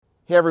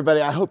Hey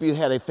everybody, I hope you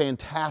had a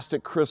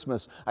fantastic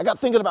Christmas. I got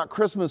thinking about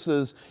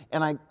Christmases,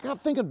 and I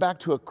got thinking back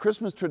to a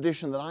Christmas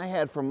tradition that I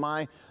had from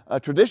my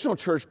traditional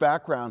church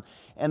background,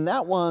 and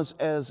that was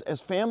as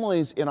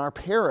families in our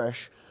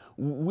parish,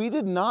 we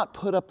did not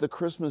put up the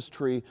Christmas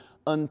tree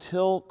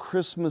until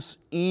Christmas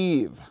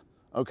Eve,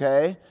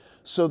 okay?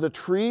 So the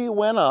tree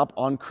went up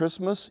on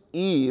Christmas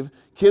Eve.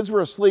 Kids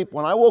were asleep.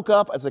 When I woke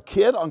up as a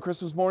kid on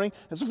Christmas morning,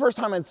 it's the first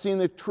time I'd seen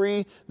the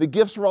tree. The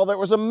gifts were all there. It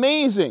was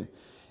amazing.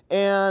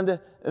 And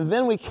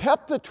then we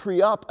kept the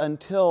tree up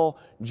until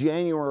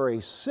January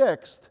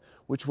 6th,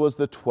 which was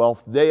the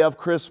 12th day of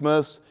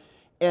Christmas.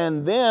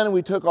 And then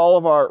we took all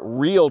of our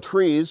real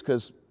trees,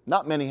 because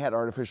not many had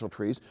artificial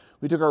trees.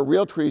 We took our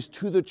real trees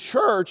to the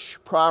church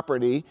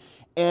property,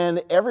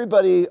 and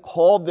everybody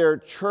hauled their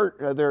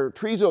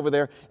trees over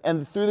there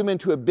and threw them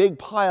into a big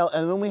pile,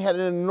 and then we had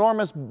an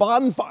enormous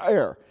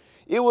bonfire.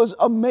 It was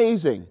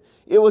amazing.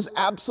 It was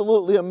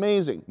absolutely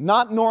amazing.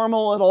 Not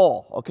normal at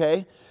all,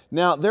 okay?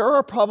 Now, there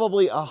are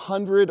probably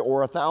 100 or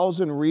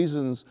 1,000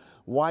 reasons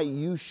why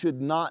you should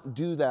not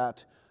do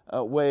that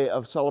way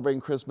of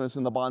celebrating Christmas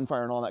and the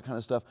bonfire and all that kind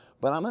of stuff,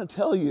 but I'm going to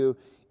tell you,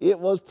 it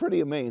was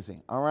pretty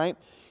amazing, all right?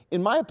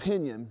 In my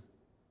opinion,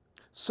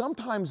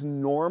 sometimes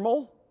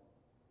normal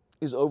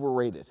is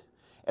overrated.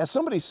 As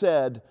somebody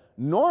said,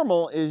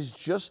 normal is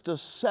just a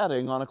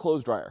setting on a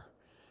clothes dryer.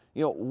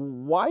 You know,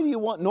 why do you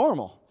want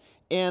normal?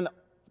 And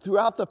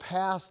throughout the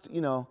past,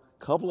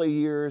 couple of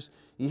years,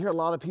 you hear a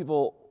lot of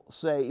people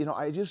say,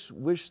 I just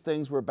wish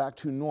things were back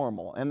to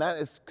normal. And that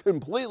is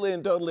completely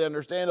and totally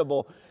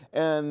understandable.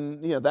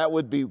 And, that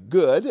would be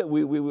good.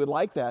 We would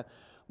like that.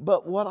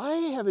 But what I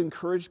have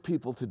encouraged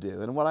people to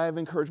do, and what I have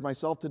encouraged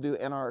myself to do,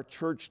 and our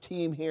church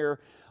team here,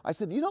 I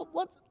said,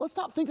 let's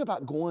not think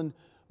about going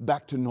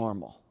back to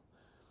normal.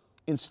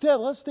 Instead,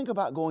 let's think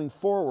about going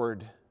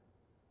forward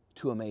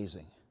to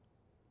amazing.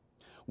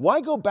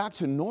 Why go back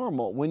to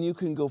normal when you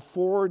can go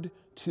forward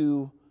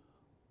to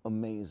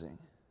amazing?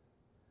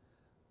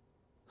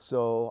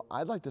 So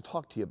I'd like to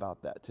talk to you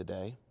about that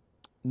today.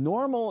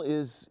 Normal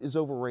is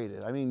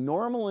overrated. I mean,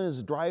 normal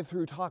is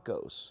drive-through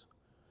tacos.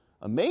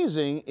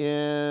 Amazing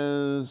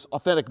is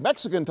authentic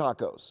Mexican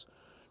tacos.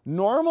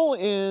 Normal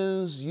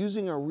is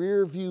using a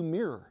rear view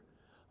mirror.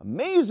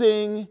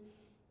 Amazing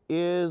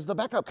is the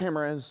backup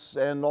cameras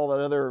and all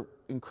that other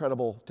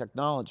incredible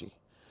technology.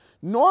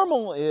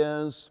 Normal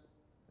is,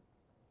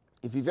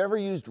 if you've ever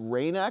used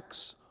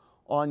Rain-X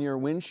on your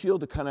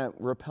windshield to kind of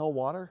repel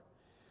water,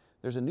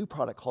 there's a new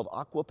product called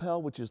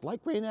Aquapel, which is like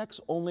Rain-X,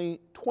 only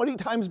 20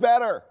 times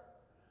better.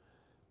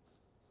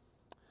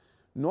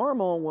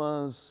 Normal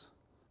was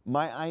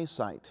my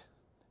eyesight.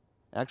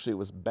 Actually, it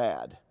was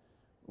bad.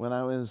 When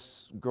I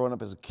was growing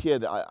up as a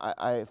kid,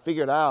 I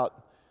figured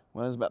out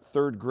when I was about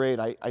third grade,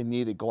 I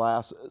needed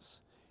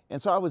glasses.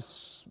 And so I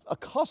was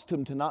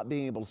accustomed to not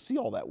being able to see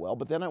all that well.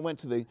 But then I went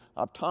to the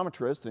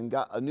optometrist and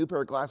got a new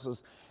pair of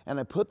glasses, and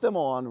I put them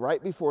on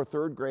right before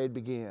third grade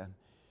began.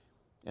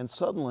 And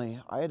suddenly,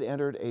 I had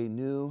entered a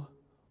new,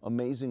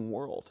 amazing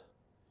world.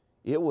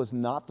 It was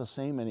not the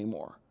same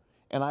anymore.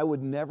 And I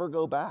would never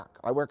go back.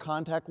 I wear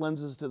contact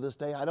lenses to this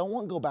day. I don't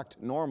want to go back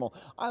to normal.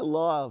 I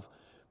love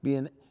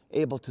being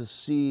able to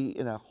see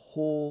in a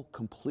whole,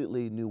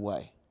 completely new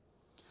way.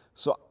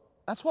 So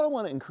that's what I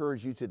want to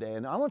encourage you today.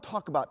 And I want to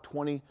talk about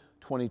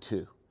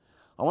 2022.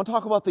 I want to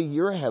talk about the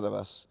year ahead of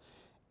us.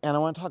 And I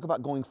want to talk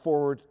about going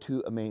forward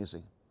to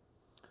amazing.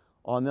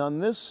 On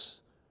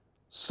this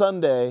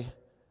Sunday,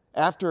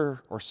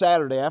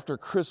 Saturday after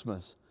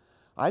Christmas,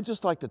 I'd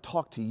just like to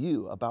talk to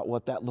you about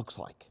what that looks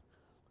like.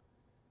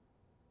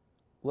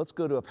 Let's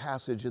go to a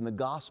passage in the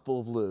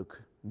Gospel of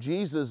Luke.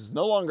 Jesus is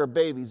no longer a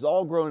baby, he's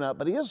all grown up,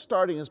 but he is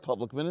starting his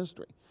public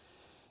ministry.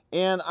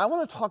 And I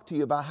want to talk to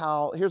you about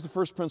how, here's the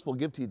first principle I'll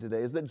give to you today,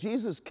 is that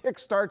Jesus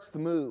kickstarts the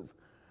move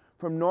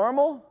from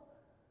normal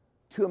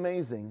to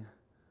amazing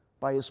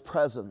by his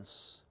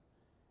presence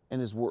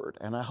and his word.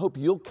 And I hope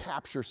you'll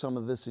capture some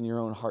of this in your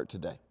own heart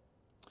today.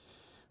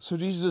 So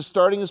Jesus is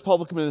starting his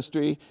public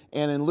ministry,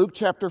 and in Luke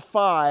chapter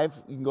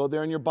 5, you can go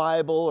there in your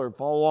Bible or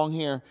follow along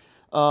here,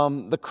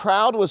 the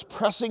crowd was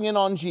pressing in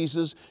on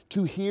Jesus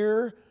to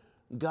hear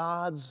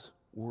God's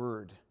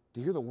word, to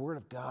hear the word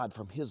of God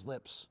from his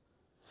lips.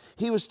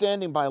 He was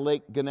standing by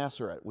Lake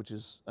Gennesaret, which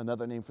is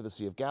another name for the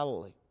Sea of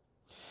Galilee.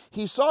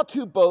 He saw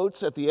two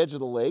boats at the edge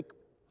of the lake.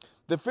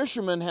 The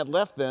fishermen had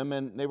left them,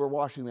 and they were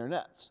washing their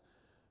nets.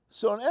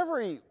 So in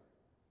every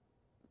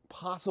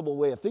possible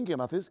way of thinking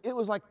about this, it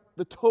was like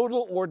the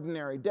total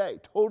ordinary day,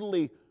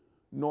 totally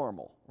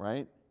normal,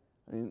 right?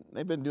 I mean,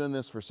 they've been doing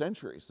this for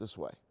centuries this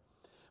way.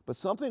 But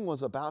something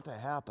was about to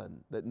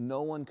happen that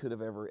no one could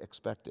have ever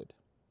expected.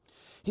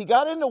 He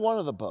got into one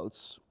of the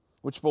boats,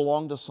 which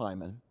belonged to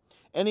Simon,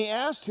 and he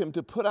asked him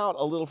to put out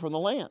a little from the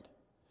land.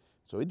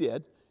 So he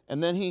did,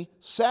 and then he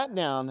sat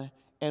down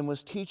and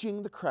was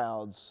teaching the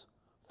crowds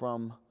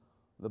from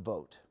the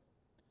boat.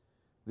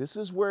 This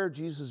is where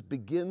Jesus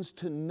begins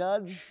to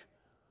nudge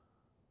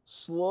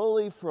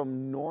slowly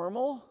from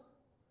normal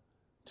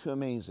to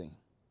amazing.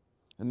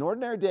 An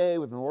ordinary day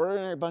with an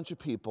ordinary bunch of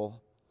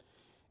people,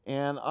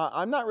 And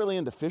I'm not really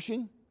into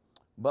fishing,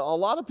 but a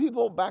lot of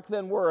people back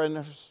then were,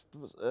 and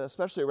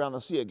especially around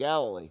the Sea of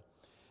Galilee.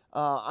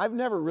 I've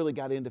never really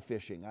got into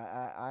fishing.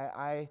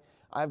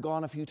 I've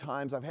gone a few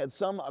times. I've had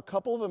a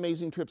couple of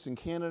amazing trips in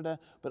Canada,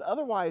 but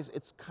otherwise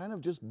it's kind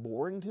of just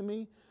boring to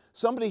me.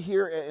 Somebody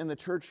here in the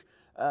church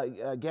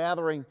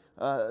gathering,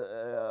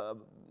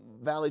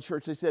 Valley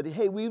Church, they said,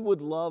 hey, we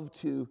would love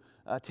to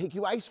take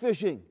you ice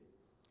fishing.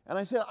 And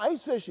I said,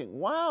 ice fishing,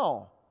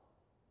 wow,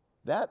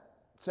 that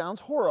sounds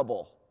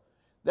horrible.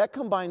 That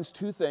combines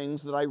two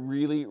things that I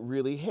really,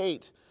 really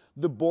hate.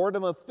 The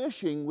boredom of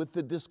fishing with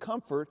the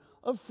discomfort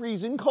of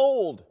freezing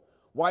cold.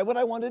 Why would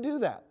I want to do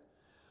that?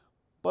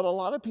 But a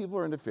lot of people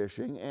are into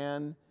fishing,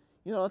 and,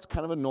 it's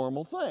kind of a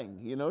normal thing,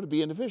 to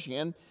be into fishing.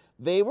 And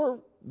they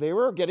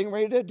were getting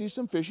ready to do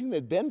some fishing.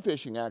 They'd been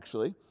fishing,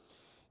 actually.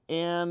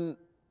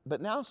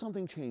 But now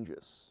something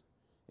changes.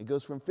 It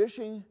goes from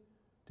fishing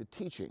to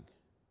teaching,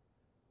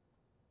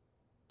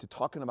 to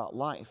talking about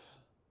life.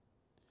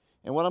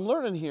 And what I'm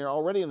learning here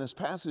already in this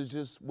passage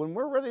is when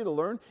we're ready to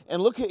learn,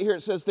 and look at here,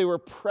 it says they were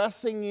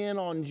pressing in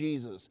on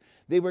Jesus.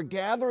 They were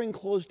gathering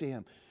close to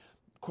him.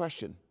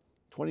 Question,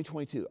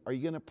 2022, are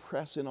you going to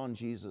press in on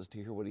Jesus to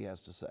hear what he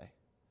has to say?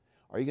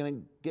 Are you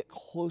going to get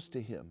close to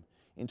him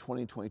in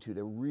 2022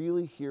 to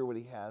really hear what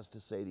he has to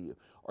say to you?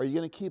 Are you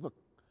going to keep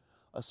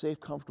a safe,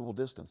 comfortable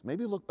distance?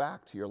 Maybe look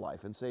back to your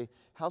life and say,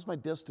 how's my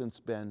distance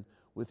been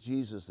with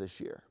Jesus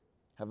this year?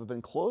 Have I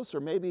been close or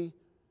maybe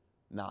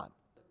not?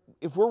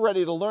 If we're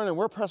ready to learn and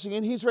we're pressing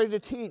in, he's ready to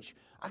teach.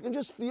 I can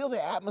just feel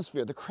the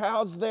atmosphere. The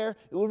crowd's there.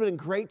 It would have been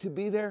great to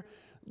be there.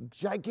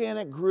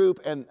 Gigantic group.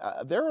 And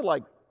there were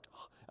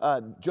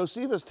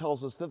Josephus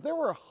tells us that there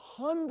were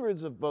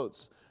hundreds of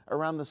boats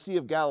around the Sea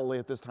of Galilee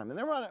at this time. And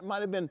there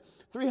might have been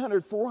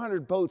 300,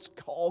 400 boats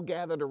all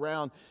gathered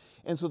around.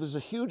 And so there's a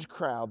huge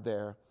crowd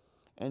there.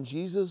 And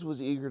Jesus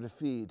was eager to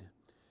feed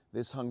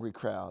this hungry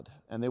crowd.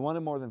 And they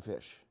wanted more than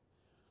fish.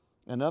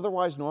 An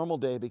otherwise normal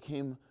day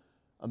became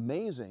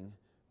amazing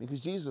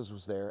because Jesus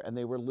was there and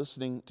they were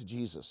listening to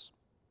Jesus.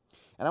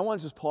 And I want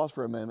to just pause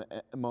for a moment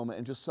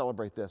and just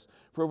celebrate this.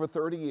 For over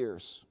 30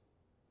 years,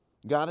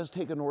 God has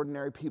taken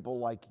ordinary people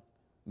like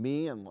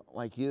me and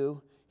like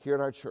you here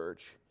at our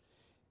church,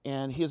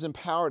 and he has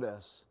empowered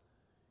us,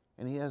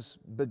 and he has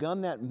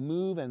begun that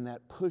move and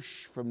that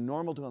push from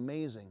normal to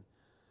amazing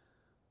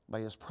by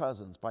his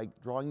presence, by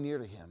drawing near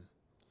to him,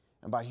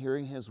 and by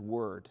hearing his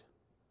word.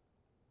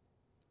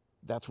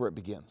 That's where it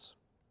begins.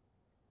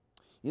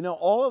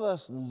 All of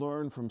us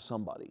learn from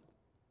somebody.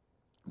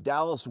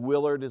 Dallas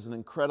Willard is an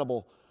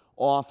incredible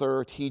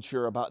author,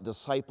 teacher about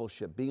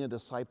discipleship, being a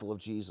disciple of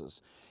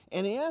Jesus.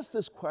 And he asked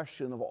this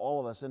question of all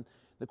of us, and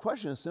the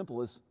question is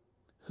simple, is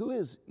who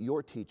is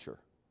your teacher?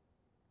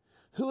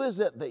 Who is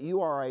it that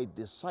you are a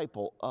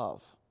disciple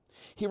of?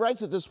 He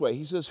writes it this way.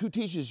 He says, who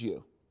teaches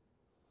you?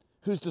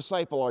 Whose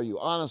disciple are you?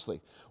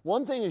 Honestly,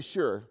 one thing is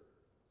sure,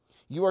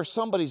 you are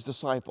somebody's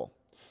disciple.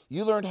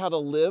 You learned how to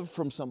live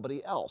from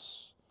somebody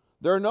else.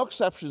 There are no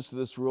exceptions to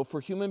this rule,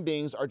 for human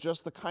beings are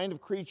just the kind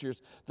of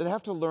creatures that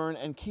have to learn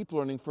and keep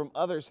learning from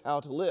others how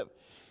to live.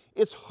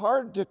 It's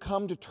hard to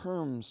come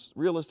to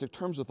realistic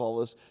terms with all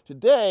this.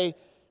 Today,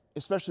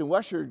 especially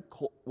in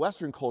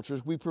Western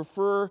cultures, we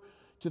prefer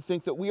to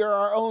think that we are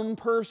our own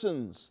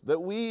persons, that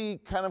we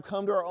kind of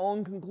come to our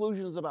own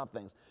conclusions about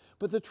things.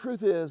 But the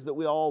truth is that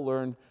we all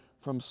learn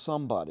from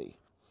somebody.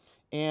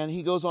 And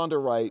he goes on to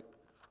write,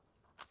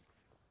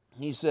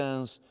 he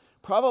says,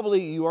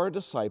 probably you are a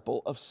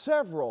disciple of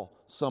several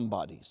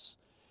somebodies,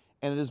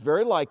 and it is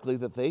very likely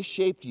that they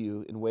shaped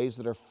you in ways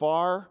that are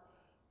far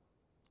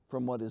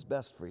from what is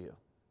best for you.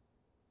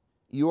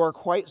 You are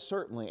quite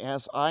certainly,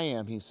 as I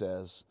am, he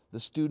says, the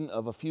student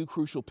of a few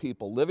crucial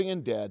people, living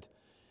and dead,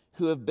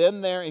 who have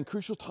been there in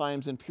crucial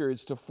times and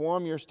periods to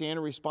form your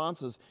standard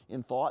responses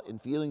in thought, in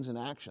feelings, and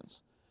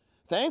actions.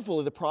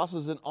 Thankfully, the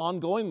process is an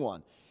ongoing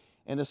one,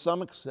 and to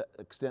some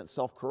extent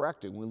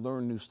self-correcting. We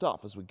learn new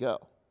stuff as we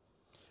go.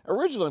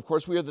 Originally, of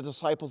course, we are the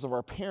disciples of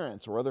our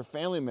parents or other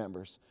family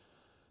members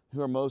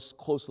who are most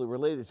closely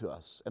related to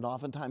us. And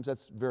oftentimes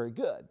that's very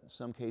good. In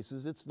some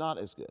cases, it's not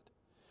as good.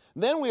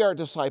 Then we are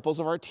disciples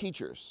of our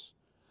teachers,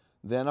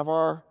 then of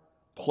our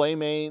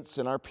playmates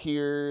and our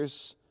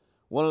peers,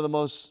 one of the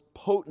most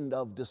potent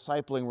of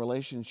discipling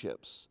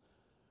relationships.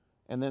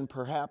 And then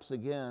perhaps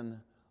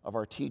again of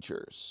our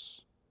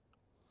teachers.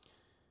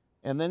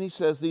 And then he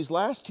says these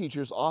last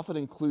teachers often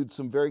include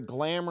some very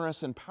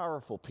glamorous and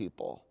powerful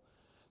people.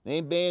 They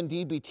may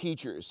indeed be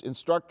teachers,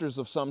 instructors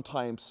of some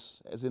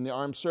types, as in the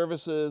armed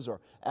services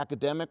or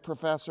academic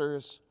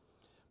professors,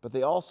 but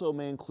they also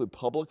may include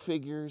public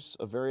figures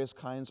of various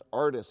kinds,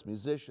 artists,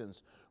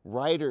 musicians,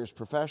 writers,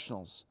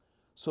 professionals,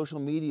 social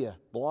media,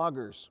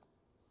 bloggers.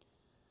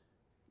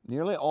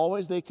 Nearly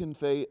always they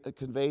convey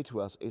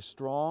to us a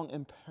strong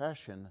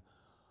impression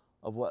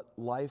of what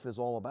life is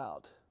all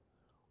about,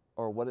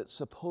 or what it's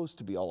supposed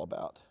to be all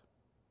about.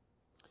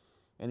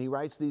 And he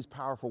writes these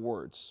powerful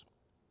words.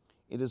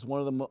 It is one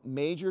of the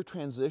major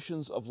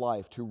transitions of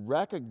life to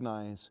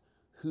recognize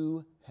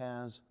who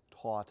has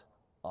taught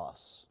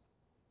us.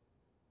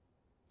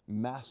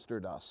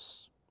 mastered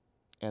us,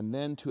 and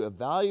then to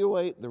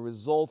evaluate the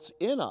results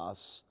in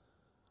us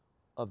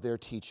of their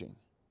teaching.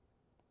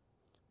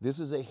 This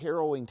is a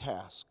harrowing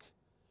task,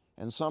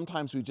 and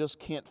sometimes we just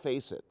can't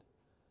face it.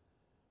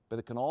 But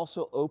it can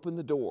also open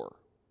the door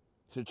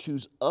to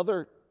choose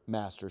other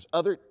masters,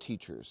 other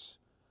teachers,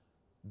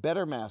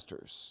 better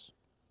masters,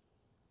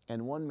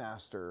 and one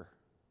master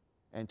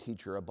and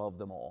teacher above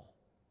them all.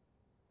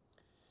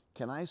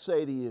 Can I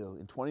say to you,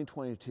 in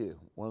 2022,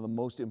 one of the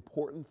most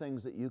important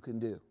things that you can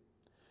do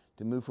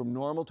to move from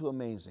normal to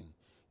amazing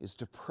is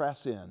to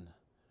press in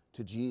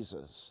to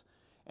Jesus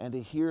and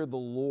to hear the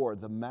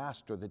Lord, the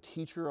Master, the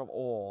teacher of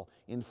all,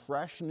 in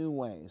fresh new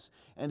ways,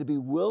 and to be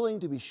willing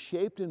to be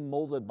shaped and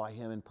molded by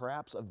Him in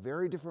perhaps a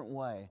very different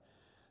way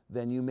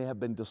than you may have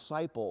been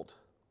discipled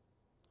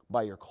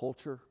by your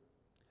culture,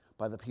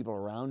 by the people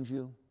around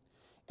you,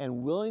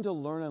 and willing to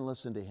learn and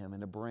listen to Him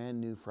in a brand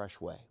new, fresh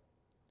way.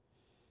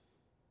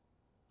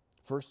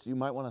 First, you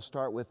might want to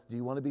start with, do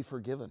you want to be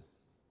forgiven?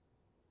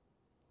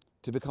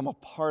 To become a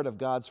part of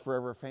God's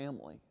forever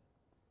family?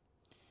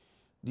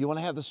 Do you want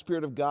to have the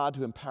Spirit of God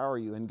to empower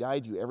you and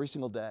guide you every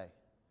single day?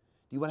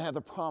 Do you want to have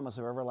the promise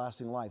of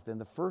everlasting life? Then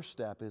the first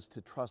step is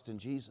to trust in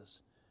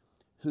Jesus,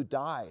 who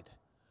died,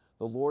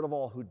 the Lord of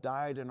all, who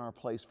died in our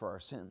place for our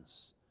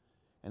sins,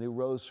 and who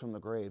rose from the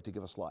grave to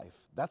give us life.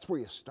 That's where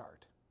you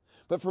start.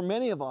 But for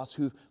many of us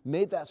who've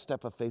made that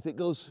step of faith, it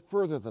goes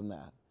further than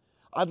that.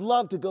 I'd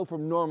love to go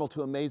from normal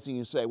to amazing.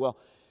 You say, well,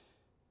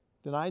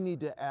 then I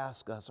need to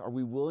ask us, are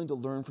we willing to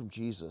learn from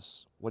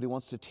Jesus what He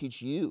wants to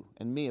teach you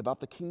and me about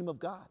the kingdom of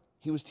God?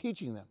 He was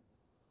teaching them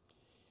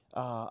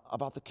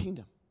about the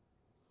kingdom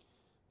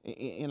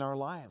in our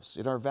lives,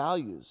 in our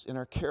values, in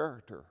our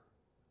character,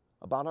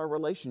 about our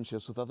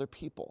relationships with other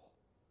people,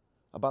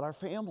 about our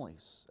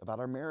families, about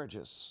our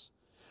marriages.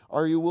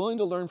 Are you willing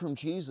to learn from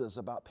Jesus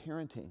about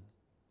parenting,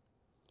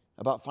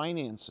 about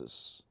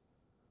finances,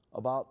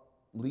 about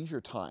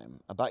leisure time,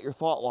 about your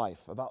thought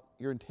life, about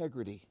your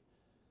integrity,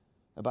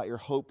 about your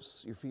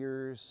hopes, your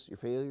fears, your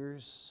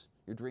failures,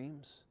 your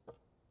dreams?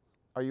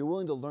 Are you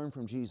willing to learn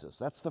from Jesus?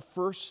 That's the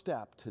first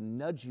step to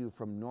nudge you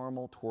from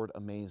normal toward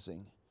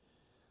amazing,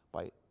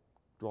 by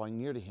drawing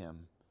near to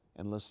Him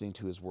and listening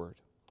to His word.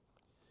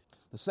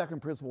 The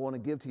second principle I want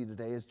to give to you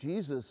today is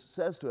Jesus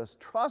says to us,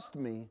 trust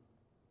me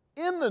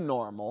in the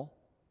normal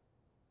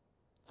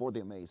for the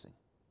amazing.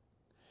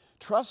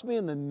 Trust me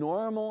in the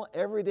normal,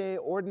 everyday,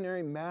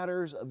 ordinary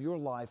matters of your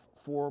life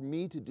for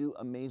me to do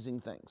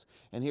amazing things.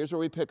 And here's where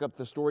we pick up.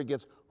 The story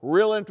gets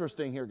real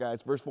interesting here,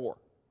 guys. Verse 4.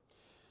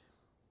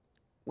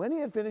 When he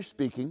had finished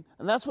speaking,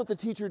 and that's what the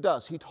teacher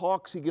does. He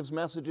talks, he gives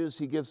messages,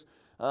 he gives,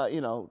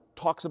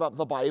 talks about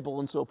the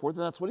Bible and so forth,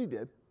 and that's what he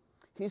did.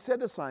 He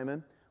said to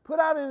Simon, put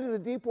out into the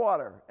deep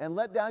water and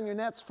let down your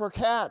nets for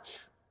catch.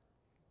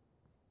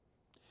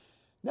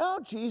 Now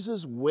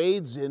Jesus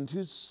wades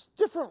into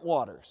different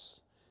waters.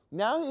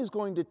 Now he's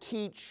going to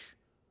teach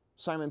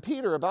Simon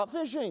Peter about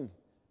fishing.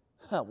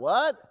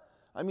 What?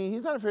 I mean,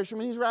 he's not a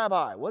fisherman, he's a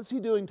rabbi. What's he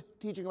doing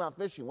teaching about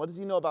fishing? What does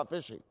he know about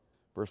fishing?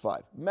 Verse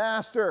 5.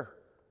 Master,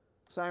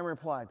 Simon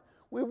replied,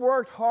 we've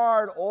worked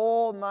hard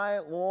all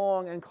night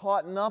long and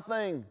caught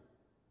nothing.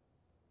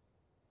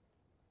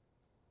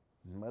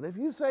 But if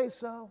you say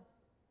so,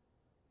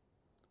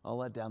 I'll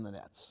let down the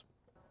nets.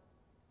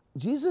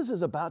 Jesus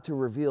is about to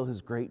reveal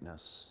His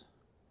greatness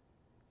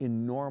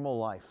in normal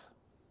life.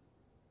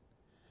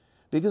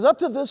 Because up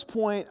to this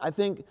point, I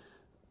think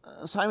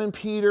Simon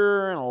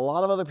Peter and a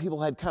lot of other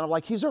people had kind of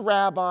like, he's a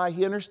rabbi,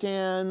 he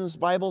understands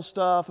Bible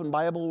stuff and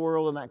Bible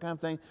world and that kind of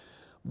thing.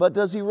 But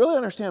does he really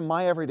understand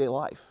my everyday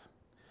life?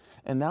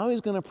 And now he's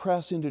going to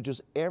press into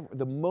just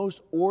the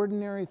most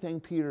ordinary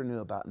thing Peter knew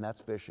about, and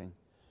that's fishing.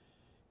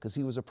 Because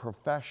he was a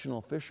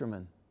professional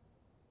fisherman.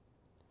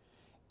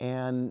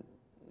 And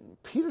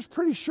Peter's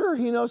pretty sure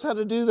he knows how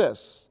to do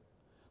this.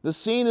 The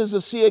scene is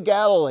the Sea of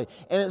Galilee,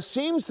 and it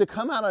seems to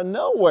come out of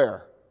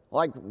nowhere.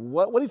 Like,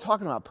 what are you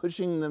talking about?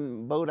 Pushing the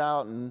boat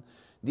out in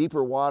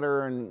deeper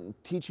water and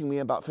teaching me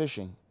about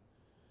fishing.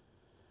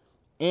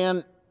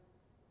 And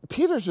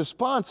Peter's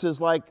response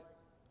is like,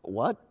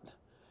 what?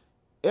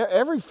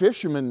 Every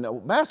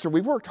fisherman, Master,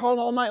 we've worked hard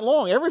all night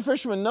long. Every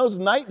fisherman knows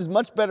night is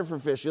much better for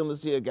fishing in the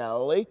Sea of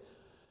Galilee.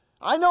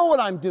 I know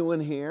what I'm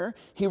doing here.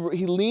 He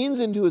leans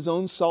into his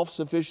own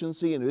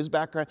self-sufficiency and his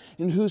background,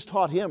 and who's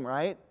taught him,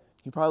 right?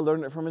 He probably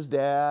learned it from his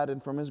dad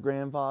and from his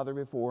grandfather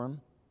before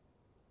him.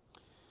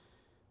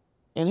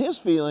 And his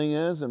feeling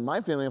is, and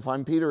my feeling if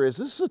I'm Peter is,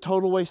 this is a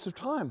total waste of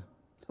time.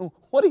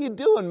 What are you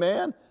doing,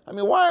 man? I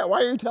mean, why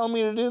are you telling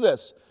me to do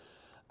this?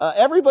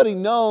 Everybody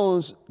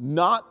knows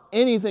not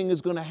anything is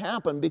going to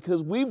happen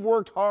because we've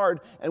worked hard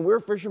and we're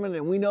fishermen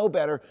and we know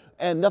better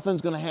and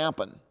nothing's going to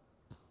happen.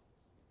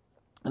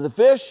 And the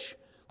fish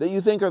that you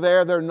think are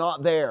there, they're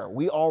not there.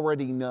 We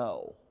already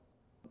know.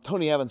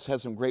 Tony Evans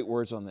has some great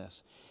words on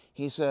this.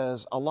 He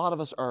says, a lot of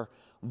us are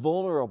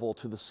vulnerable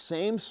to the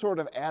same sort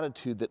of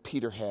attitude that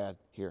Peter had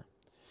here.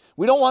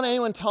 We don't want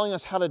anyone telling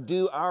us how to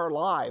do our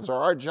lives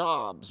or our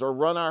jobs or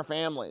run our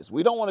families.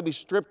 We don't want to be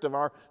stripped of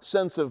our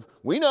sense of,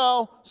 we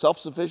know,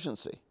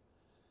 self-sufficiency.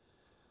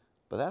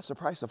 But that's the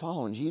price of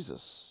following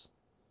Jesus.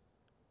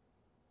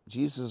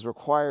 Jesus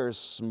requires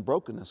some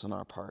brokenness on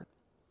our part.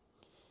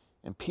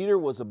 And Peter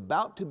was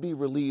about to be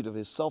relieved of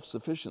his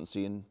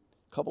self-sufficiency in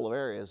a couple of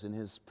areas, in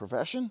his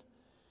profession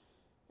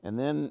and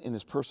then in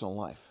his personal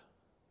life.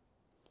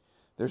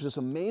 There's this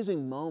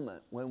amazing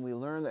moment when we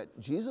learn that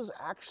Jesus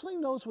actually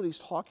knows what he's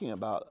talking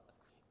about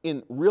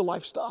in real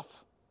life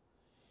stuff.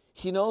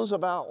 He knows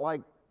about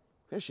like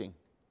fishing.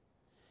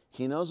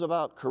 He knows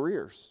about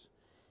careers.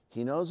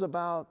 He knows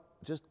about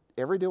just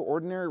everyday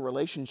ordinary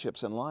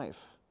relationships in life.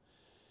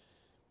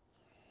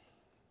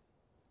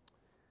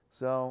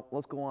 So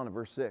let's go on to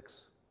verse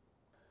 6.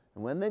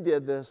 And when they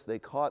did this, they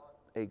caught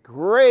a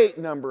great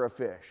number of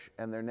fish,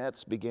 and their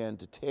nets began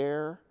to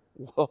tear.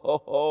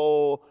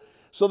 Whoa!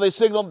 So they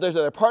signaled to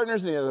their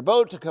partners in the other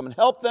boat to come and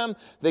help them.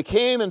 They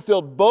came and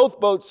filled both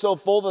boats so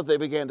full that they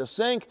began to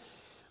sink.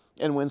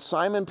 And when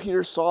Simon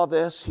Peter saw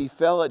this, he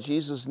fell at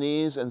Jesus'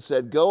 knees and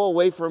said, "Go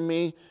away from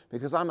me,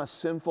 because I'm a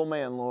sinful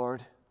man,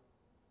 Lord."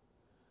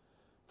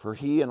 For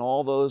he and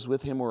all those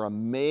with him were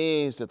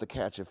amazed at the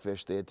catch of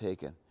fish they had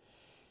taken.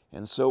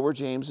 And so were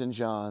James and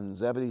John,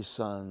 Zebedee's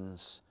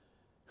sons,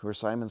 who were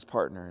Simon's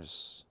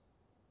partners.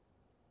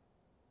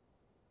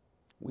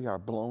 We are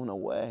blown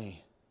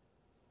away.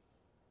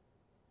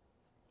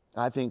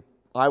 I think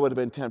I would have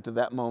been tempted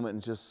that moment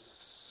and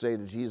just say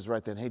to Jesus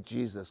right then, "Hey,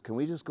 Jesus, can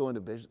we just go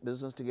into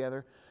business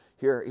together?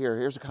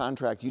 Here's a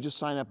contract. You just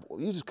sign up.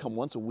 You just come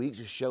once a week,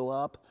 just show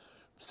up,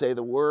 say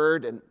the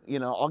word, and,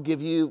 I'll give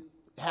you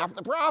half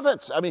the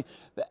profits." I mean,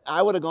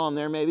 I would have gone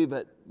there maybe,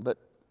 but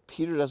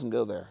Peter doesn't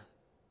go there.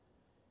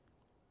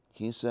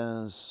 He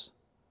says,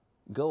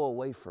 "Go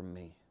away from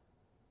me.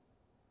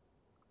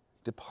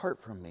 Depart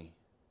from me,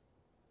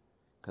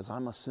 because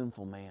I'm a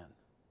sinful man."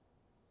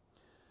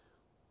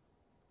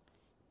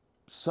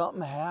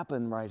 Something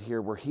happened right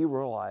here where he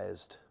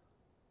realized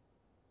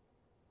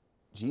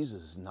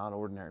Jesus is not an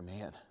ordinary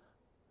man.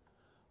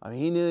 I mean,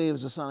 he knew he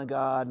was the Son of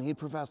God, and he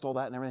professed all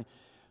that and everything,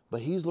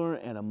 but he's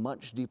learned at a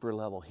much deeper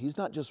level. He's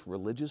not just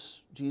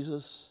religious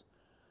Jesus,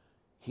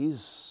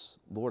 he's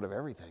Lord of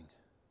everything.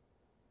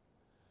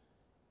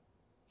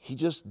 He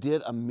just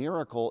did a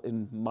miracle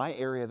in my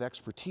area of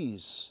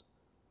expertise.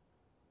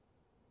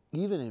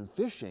 Even in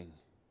fishing,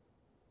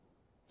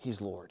 he's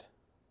Lord.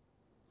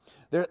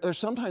 There's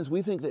sometimes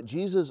we think that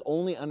Jesus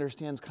only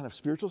understands kind of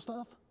spiritual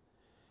stuff.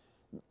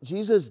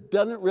 Jesus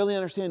doesn't really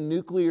understand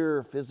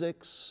nuclear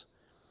physics.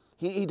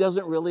 He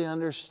doesn't really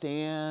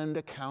understand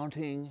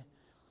accounting.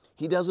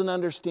 He doesn't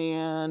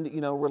understand,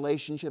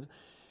 relationships.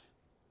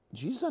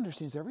 Jesus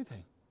understands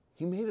everything.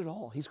 He made it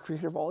all. He's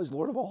creator of all. He's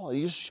Lord of all.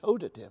 He just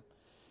showed it to him.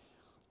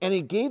 And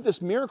he gave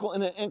this miracle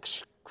in an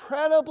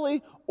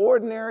incredibly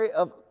ordinary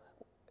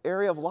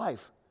area of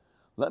life.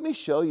 Let me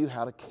show you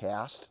how to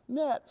cast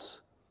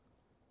nets.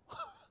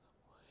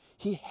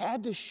 He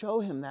had to show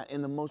him that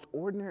in the most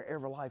ordinary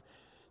area of life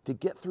to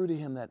get through to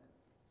him that,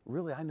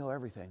 really, I know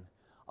everything.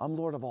 I'm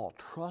Lord of all.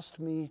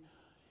 Trust me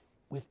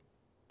with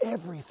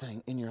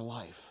everything in your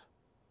life.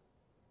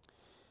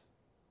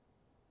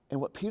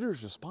 And what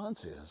Peter's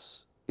response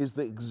is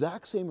the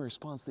exact same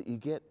response that you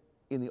get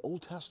in the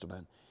Old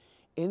Testament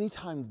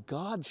anytime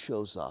God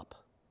shows up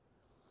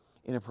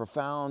in a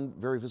profound,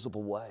 very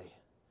visible way.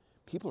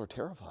 People are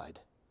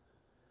terrified.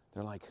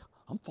 They're like,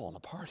 "I'm falling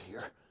apart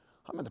here.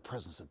 I'm in the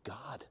presence of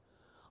God.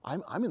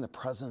 I'm in the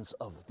presence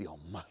of the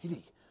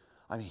Almighty.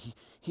 I mean,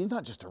 he's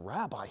not just a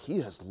rabbi, he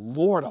is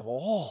Lord of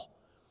all."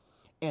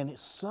 And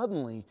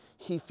suddenly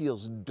he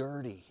feels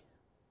dirty.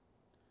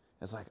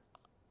 It's like,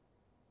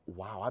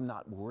 wow, I'm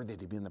not worthy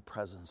to be in the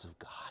presence of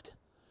God.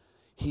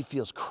 He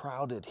feels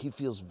crowded. He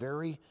feels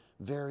very,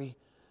 very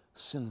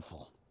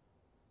sinful.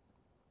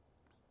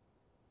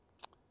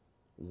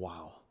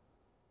 Wow.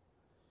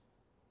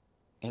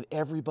 And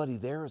everybody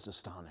there is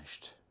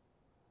astonished.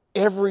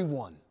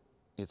 Everyone,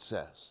 it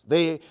says.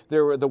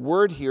 The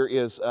word here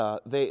is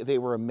they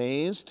were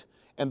amazed,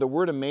 and the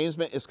word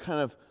amazement is kind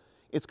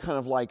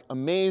of like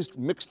amazed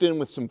mixed in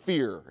with some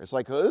fear. It's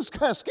like, oh, this is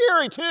kind of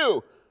scary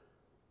too.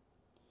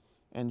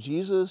 And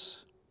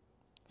Jesus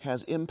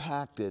has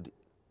impacted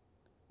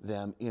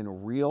them in a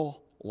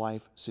real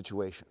life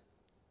situation.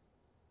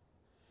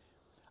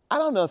 I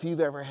don't know if you've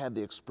ever had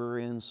the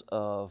experience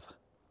of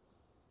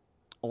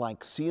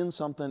like seeing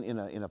something in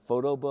a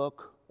photo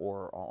book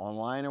or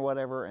online or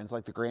whatever, and it's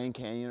like the Grand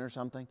Canyon or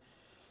something,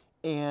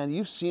 and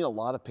you've seen a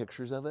lot of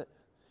pictures of it,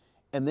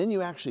 and then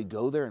you actually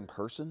go there in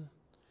person,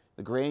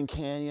 the Grand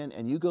Canyon,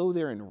 and you go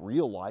there in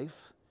real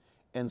life,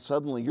 and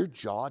suddenly your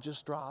jaw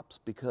just drops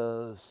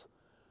because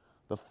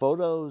the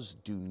photos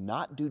do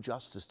not do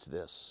justice to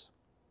this.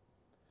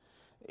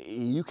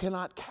 You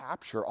cannot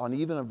capture on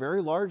even a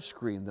very large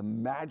screen the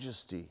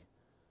majesty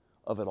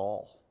of it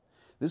all.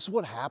 This is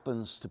what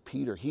happens to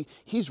Peter.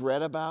 He's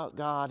read about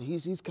God.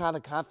 He's kind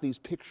of got these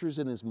pictures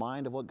in his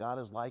mind of what God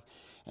is like,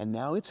 and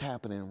now it's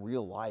happening in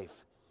real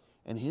life.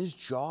 And his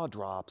jaw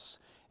drops,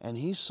 and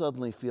he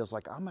suddenly feels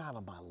like, I'm out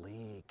of my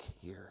league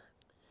here.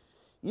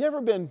 You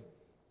ever been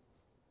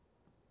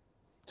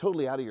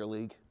totally out of your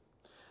league?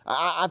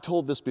 I've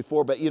told this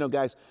before, but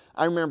guys,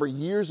 I remember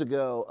years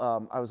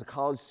ago, I was a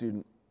college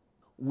student.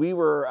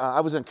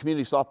 I was in a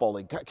community softball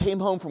league. Came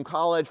home from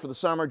college for the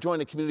summer,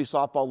 joined a community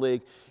softball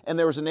league, and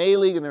there was an A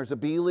league and there was a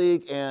B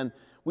league, and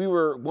we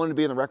wanted to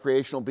be in the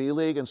recreational B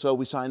league, and so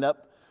we signed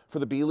up for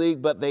the B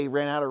league, but they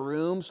ran out of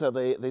room, so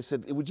they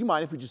said, would you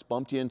mind if we just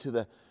bumped you into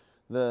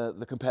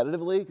the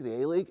competitive league,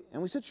 the A league?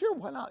 And we said, sure,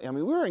 why not? I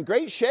mean, we were in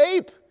great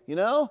shape,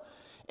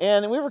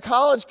 and we were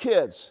college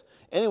kids.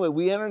 Anyway,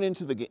 we entered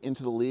into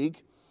the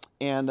league,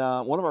 and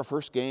one of our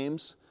first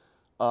games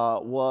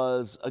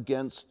was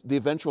against the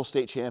eventual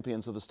state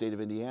champions of the state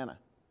of Indiana.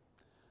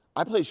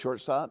 I played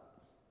shortstop,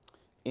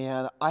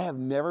 and I have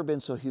never been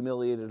so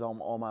humiliated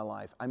all my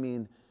life. I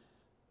mean,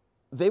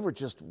 they were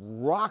just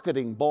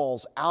rocketing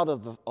balls out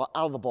of the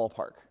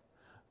ballpark.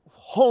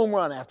 Home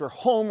run after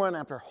home run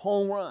after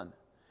home run.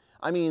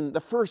 I mean,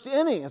 the first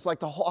inning, it's like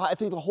the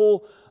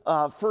whole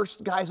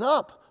first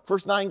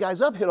 9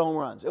 guys up hit home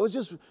runs. It was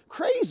just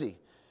crazy.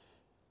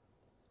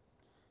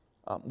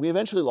 We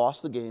eventually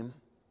lost the game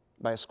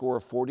by a score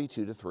of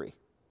 42-3.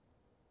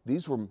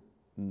 These were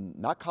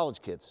not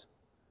college kids.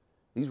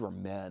 These were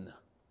men.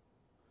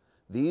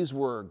 These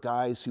were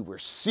guys who were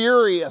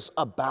serious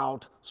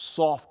about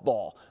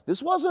softball.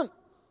 This wasn't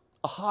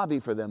a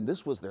hobby for them.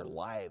 This was their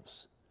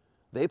lives.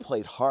 They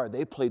played hard.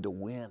 They played to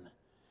win,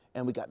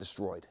 and we got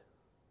destroyed.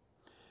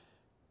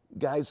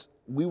 Guys,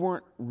 we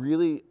weren't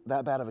really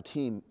that bad of a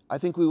team. I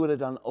think we would have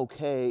done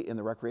okay in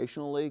the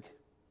recreational league,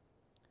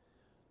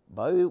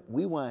 but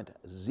we went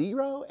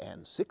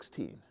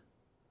 0-16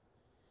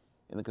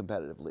 in the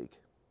competitive league,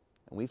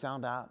 and we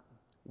found out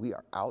we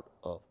are out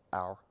of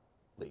our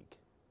league.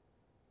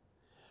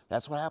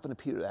 That's what happened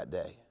to Peter that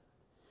day.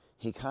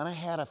 He kind of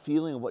had a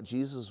feeling of what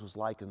Jesus was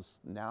like, and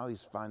now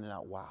he's finding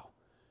out, wow,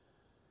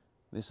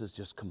 this is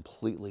just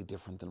completely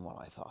different than what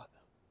I thought.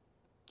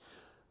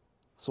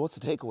 So what's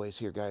the takeaways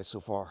here, guys, so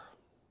far?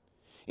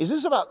 Is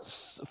this about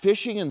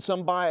fishing in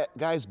some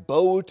guy's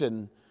boat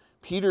and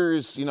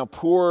Peter's,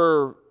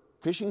 poor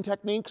fishing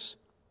techniques?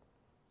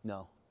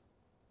 No.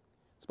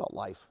 It's about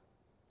life.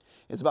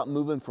 It's about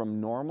moving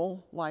from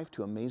normal life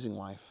to amazing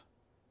life.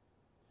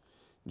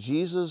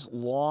 Jesus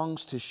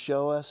longs to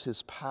show us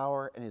his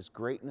power and his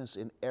greatness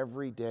in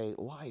everyday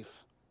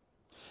life.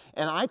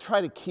 And I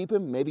try to keep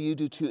him, maybe you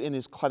do too, in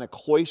his kind of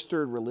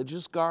cloistered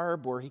religious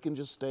garb where he can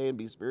just stay and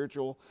be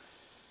spiritual.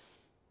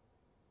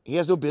 He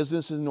has no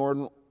business in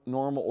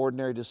normal,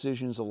 ordinary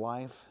decisions of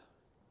life.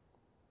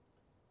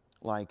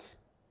 Like,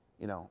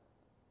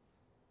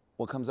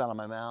 what comes out of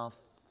my mouth,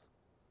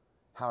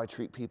 how I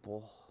treat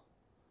people,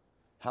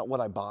 what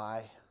I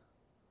buy,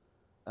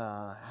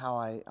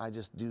 how I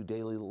just do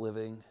daily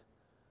living,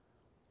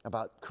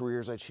 about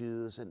careers I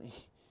choose. And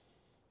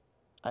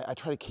I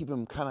try to keep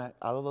him kind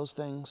of out of those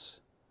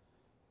things.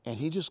 And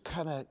he just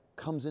kind of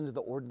comes into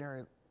the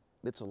ordinary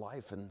bits of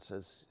life and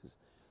says, is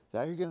that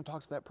how you're going to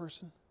talk to that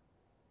person?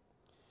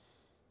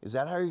 Is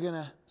that how you're going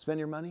to spend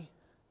your money?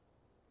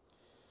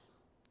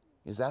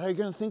 Is that how you're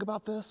going to think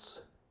about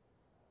this?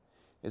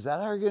 Is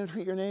that how you're going to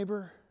treat your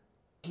neighbor?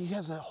 He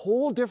has a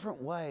whole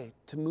different way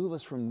to move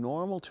us from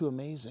normal to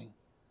amazing.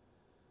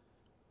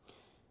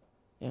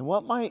 And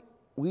what might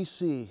we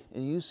see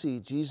and you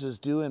see Jesus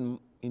do in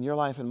your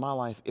life and my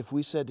life if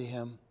we said to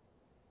him,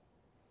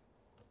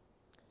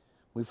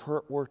 we've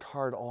worked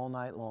hard all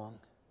night long.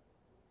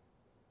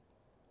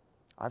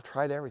 I've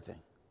tried everything.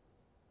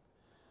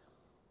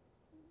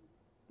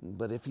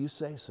 But if you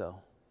say so,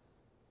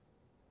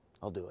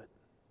 I'll do it.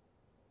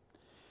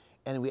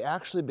 And we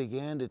actually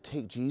began to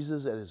take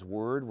Jesus at his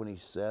word when he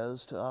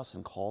says to us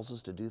and calls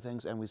us to do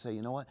things. And we say,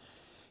 you know what?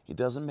 It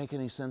doesn't make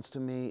any sense to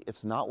me.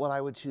 It's not what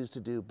I would choose to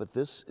do, but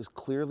this is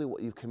clearly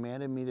what you've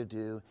commanded me to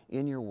do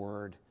in your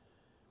word.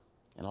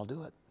 And I'll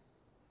do it.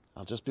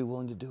 I'll just be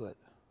willing to do it.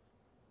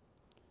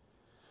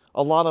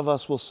 A lot of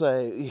us will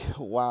say,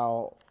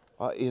 wow,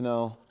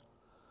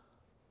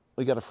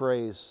 we got a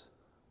phrase,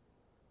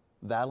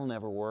 that'll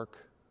never work.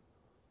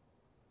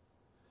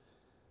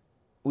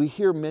 We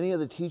hear many of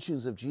the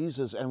teachings of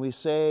Jesus and we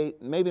say,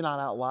 maybe not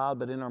out loud,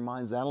 but in our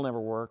minds, that'll never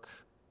work.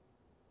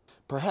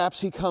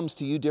 Perhaps he comes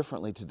to you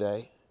differently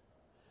today.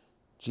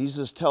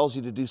 Jesus tells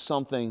you to do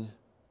something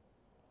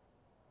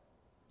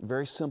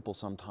very simple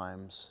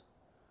sometimes,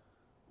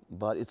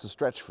 but it's a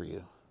stretch for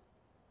you.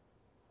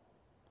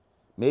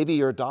 Maybe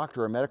you're a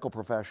doctor or a medical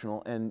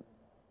professional and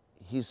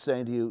he's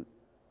saying to you,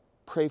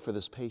 pray for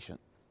this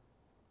patient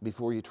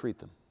before you treat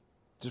them.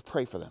 Just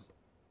pray for them.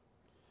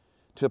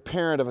 To a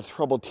parent of a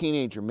troubled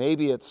teenager,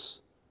 maybe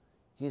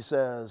he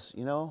says,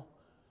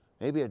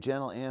 maybe a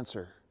gentle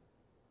answer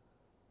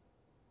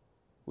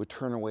would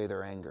turn away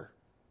their anger.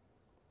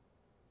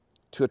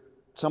 To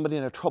somebody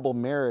in a troubled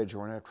marriage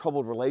or in a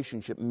troubled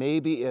relationship,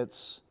 maybe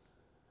it's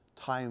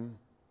time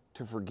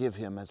to forgive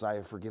him as I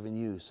have forgiven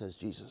you, says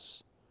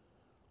Jesus.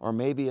 Or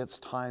maybe it's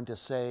time to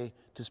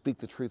speak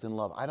the truth in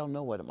love. I don't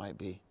know what it might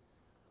be.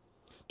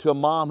 To a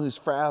mom who's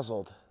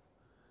frazzled,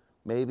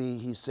 maybe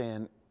he's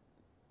saying,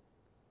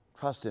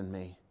 trust in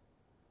me.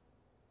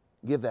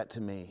 Give that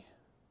to me.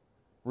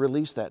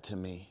 Release that to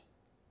me.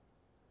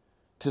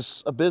 to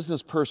a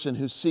business person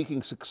who's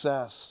seeking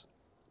success.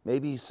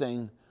 Maybe he's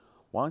saying,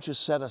 why don't you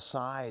set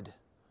aside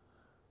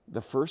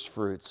the first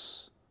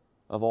fruits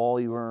of all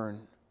you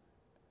earn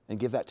and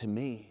give that to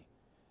me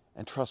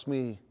and trust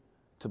me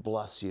to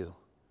bless you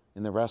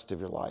in the rest of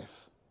your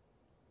life.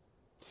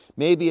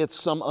 Maybe it's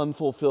some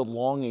unfulfilled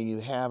longing you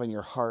have in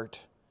your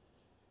heart,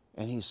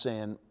 and he's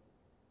saying,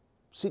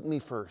 seek me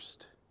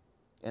first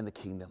and the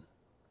kingdom,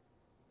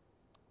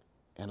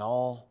 and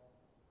I'll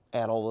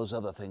add all those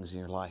other things in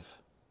your life.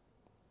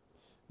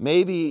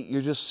 Maybe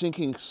you're just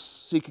seeking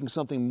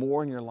something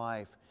more in your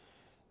life,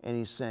 and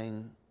he's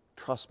saying,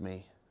 trust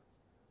me,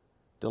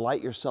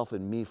 delight yourself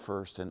in me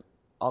first, and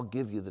I'll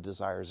give you the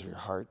desires of your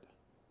heart.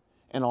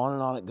 And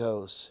on it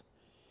goes.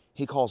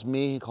 He calls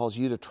me, he calls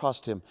you to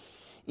trust him,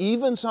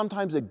 even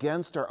sometimes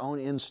against our own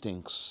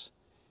instincts,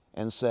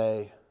 and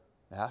say,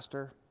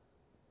 Master,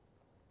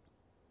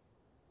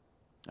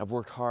 I've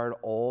worked hard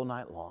all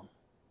night long,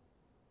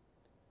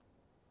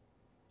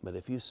 but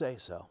if you say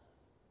so,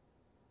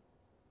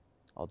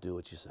 I'll do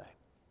what you say.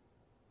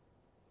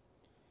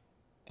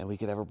 And we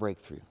could have a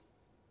breakthrough,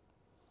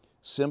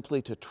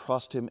 simply to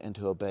trust him and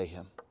to obey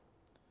him.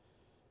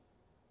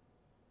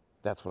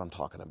 That's what I'm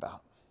talking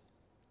about.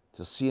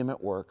 To see him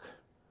at work,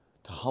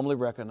 to humbly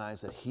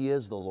recognize that he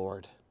is the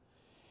Lord,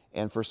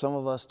 and for some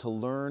of us to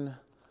learn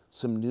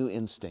some new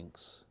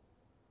instincts,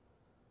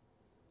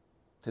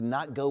 to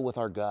not go with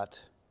our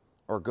gut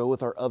or go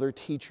with our other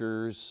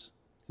teachers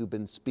who've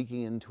been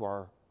speaking into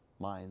our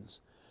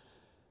minds,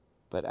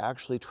 but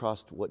actually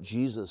trust what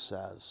Jesus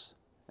says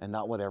and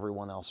not what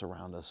everyone else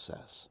around us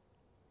says.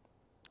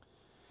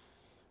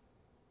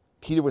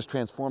 Peter was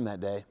transformed that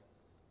day.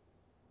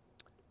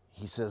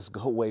 He says,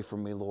 go away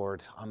from me,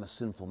 Lord, I'm a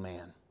sinful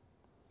man.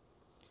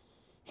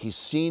 He's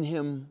seen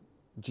him,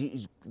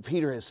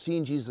 Peter has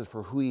seen Jesus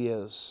for who he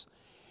is,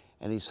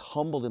 and he's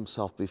humbled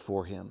himself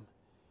before him,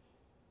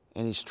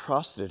 and he's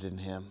trusted in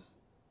him.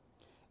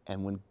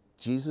 And when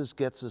Jesus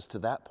gets us to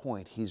that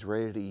point, he's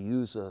ready to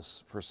use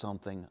us for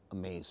something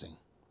amazing.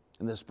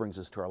 And this brings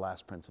us to our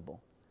last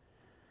principle.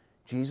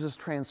 Jesus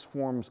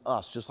transforms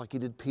us, just like he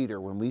did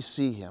Peter, when we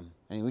see him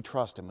and we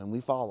trust him and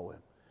we follow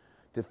him,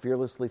 to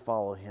fearlessly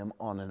follow him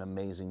on an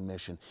amazing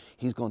mission.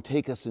 He's going to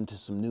take us into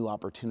some new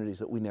opportunities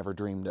that we never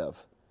dreamed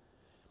of.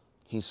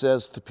 He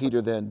says to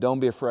Peter then, don't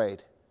be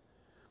afraid.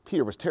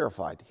 Peter was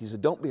terrified. He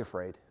said, don't be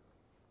afraid.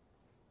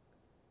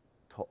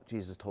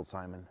 Jesus told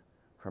Simon,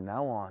 from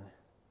now on,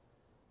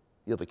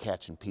 you'll be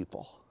catching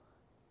people.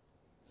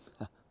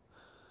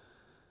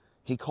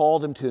 He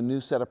called him to a new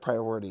set of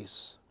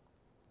priorities.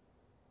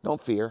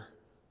 Don't fear.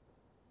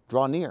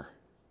 Draw near.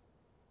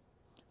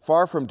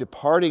 Far from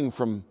departing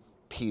from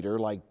Peter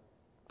like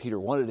Peter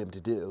wanted him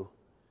to do,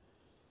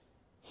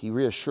 he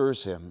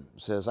reassures him,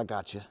 says, I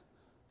got you.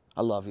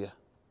 I love you.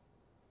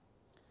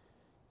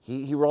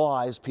 He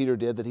realized, Peter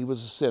did, that he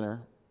was a sinner.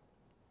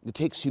 It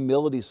takes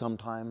humility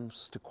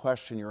sometimes to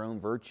question your own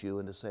virtue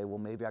and to say, well,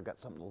 maybe I got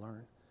something to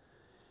learn.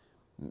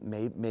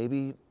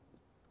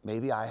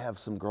 Maybe I have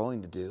some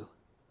growing to do.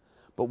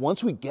 But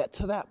once we get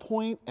to that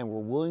point and we're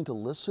willing to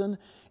listen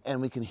and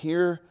we can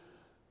hear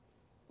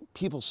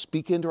people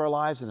speak into our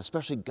lives, and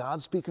especially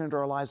God speak into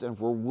our lives, and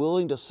if we're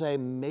willing to say,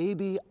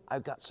 maybe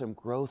I've got some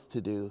growth to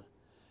do,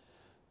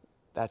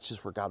 that's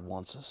just where God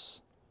wants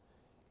us.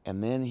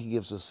 And then he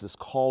gives us this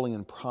calling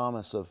and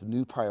promise of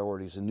new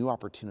priorities and new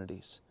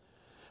opportunities.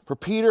 For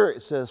Peter,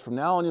 it says, from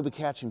now on you'll be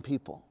catching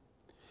people.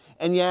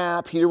 And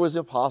yeah, Peter was the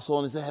apostle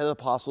and he's the head of the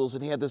apostles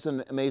and he had this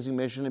amazing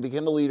mission and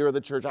became the leader of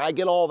the church. I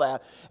get all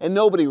that. And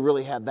nobody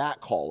really had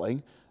that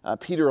calling.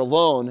 Peter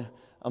alone,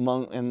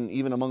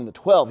 even among the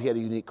 12, he had a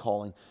unique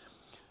calling.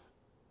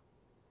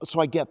 So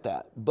I get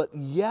that. But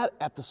yet,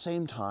 at the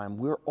same time,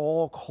 we're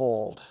all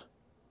called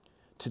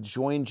to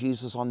join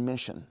Jesus on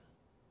mission.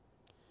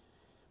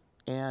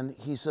 And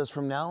he says,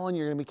 from now on,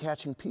 you're going to be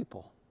catching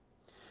people.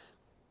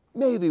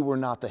 Maybe we're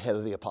not the head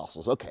of the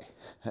apostles. Okay.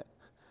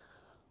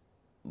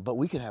 But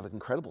we can have an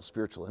incredible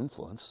spiritual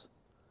influence.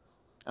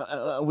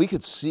 We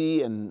could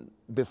see and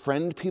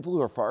befriend people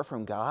who are far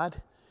from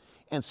God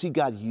and see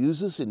God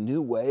use us in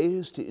new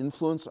ways to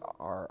influence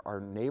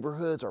our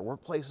neighborhoods, our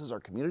workplaces,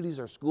 our communities,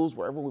 our schools,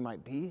 wherever we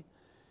might be,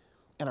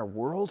 and our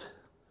world.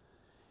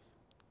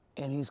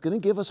 And he's going to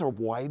give us a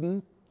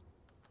widened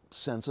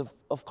sense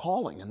of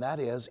calling, and that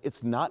is,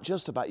 it's not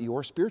just about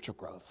your spiritual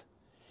growth.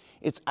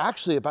 It's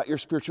actually about your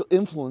spiritual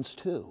influence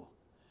too.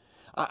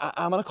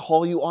 I'm going to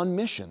call you on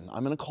mission.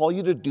 I'm going to call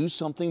you to do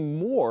something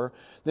more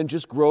than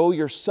just grow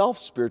yourself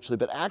spiritually,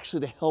 but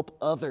actually to help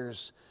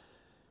others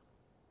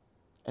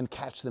and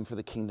catch them for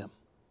the kingdom.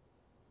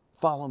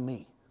 Follow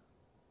me.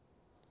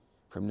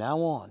 From now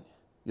on,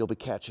 you'll be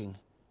catching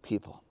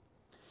people.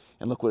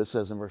 And look what it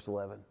says in verse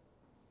 11.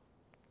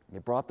 They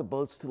brought the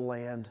boats to the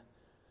land,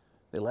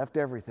 they left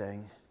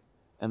everything,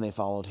 and they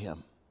followed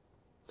him.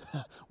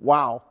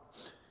 Wow.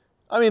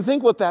 I mean,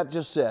 think what that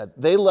just said.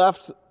 They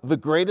left the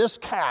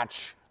greatest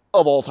catch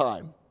of all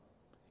time.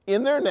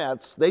 In their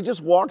nets, they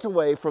just walked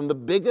away from the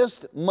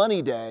biggest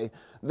money day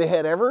they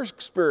had ever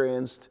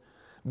experienced.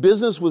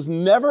 Business was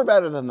never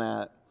better than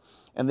that.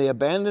 And they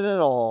abandoned it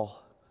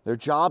all, their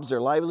jobs,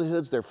 their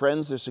livelihoods, their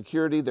friends, their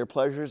security, their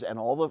pleasures, and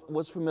all that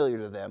was familiar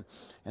to them.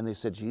 And they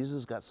said,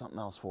 Jesus got something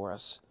else for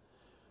us.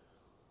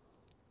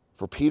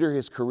 For Peter,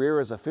 his career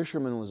as a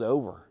fisherman was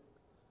over.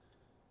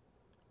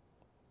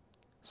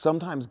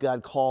 Sometimes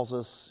God calls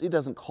us, He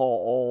doesn't call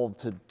all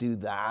to do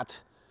that,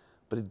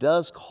 but He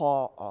does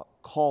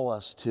call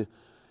us to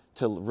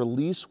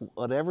release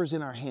whatever's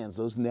in our hands,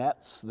 those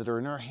nets that are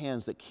in our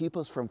hands that keep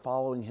us from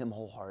following Him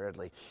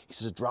wholeheartedly. He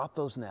says, drop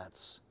those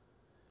nets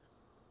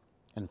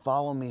and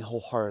follow me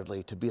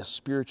wholeheartedly to be a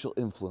spiritual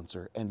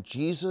influencer. And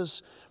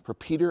Jesus, for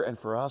Peter and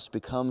for us,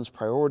 becomes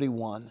priority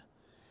one.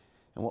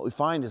 And what we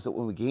find is that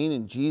when we gain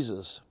in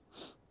Jesus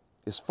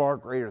is far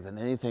greater than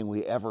anything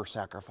we ever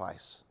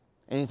sacrifice,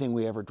 anything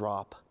we ever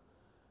drop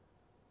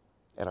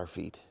at our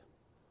feet.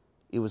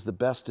 It was the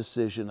best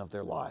decision of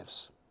their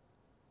lives.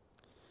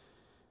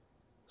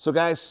 So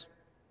guys,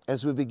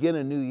 as we begin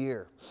a new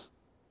year,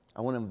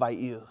 I want to invite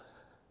you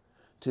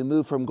to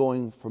move from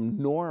going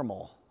from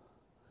normal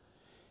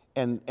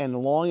and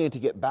longing to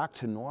get back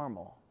to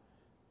normal,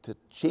 to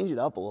change it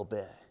up a little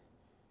bit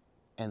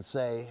and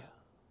say,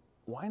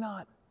 why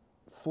not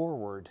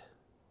forward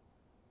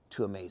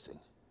to amazing?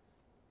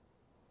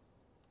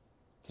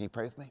 Can you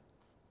pray with me?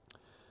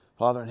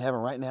 Father in heaven,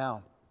 right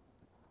now,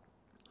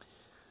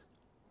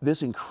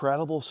 this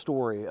incredible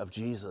story of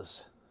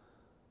Jesus,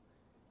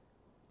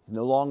 He's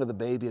no longer the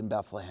baby in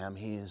Bethlehem.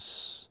 He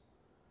is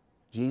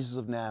Jesus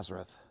of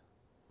Nazareth,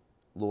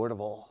 Lord of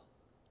all.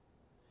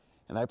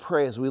 And I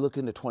pray as we look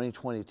into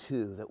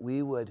 2022 that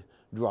we would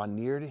draw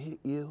near to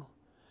you,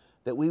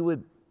 that we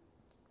would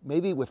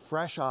maybe with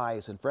fresh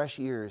eyes and fresh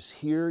ears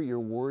hear your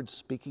words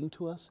speaking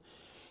to us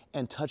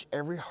and touch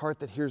every heart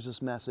that hears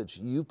this message.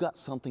 You've got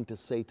something to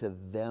say to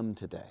them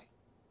today.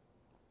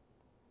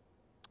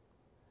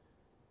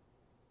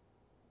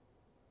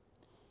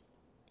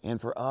 And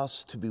for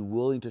us to be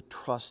willing to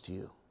trust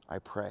you, I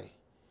pray,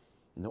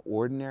 in the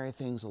ordinary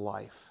things of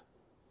life.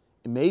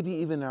 And maybe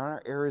even in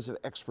our areas of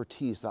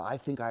expertise that I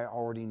think I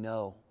already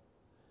know.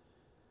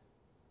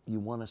 You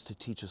want us to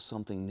teach us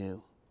something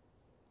new.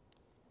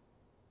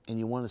 And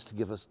you want us to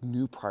give us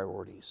new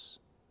priorities.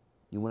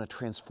 You want to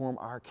transform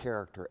our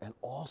character. And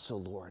also,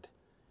 Lord,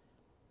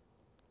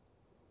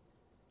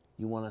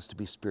 you want us to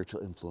be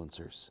spiritual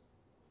influencers.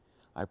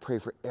 I pray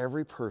for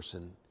every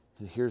person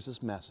who hears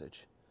this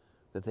message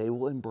that they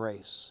will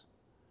embrace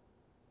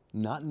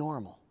not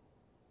normal,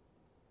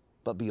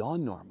 but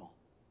beyond normal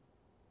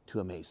to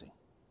amazing.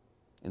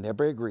 And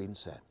everybody agreed and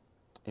said,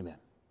 amen.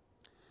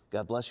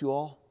 God bless you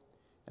all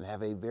and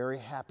have a very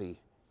happy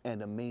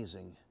and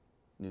amazing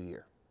new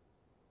year.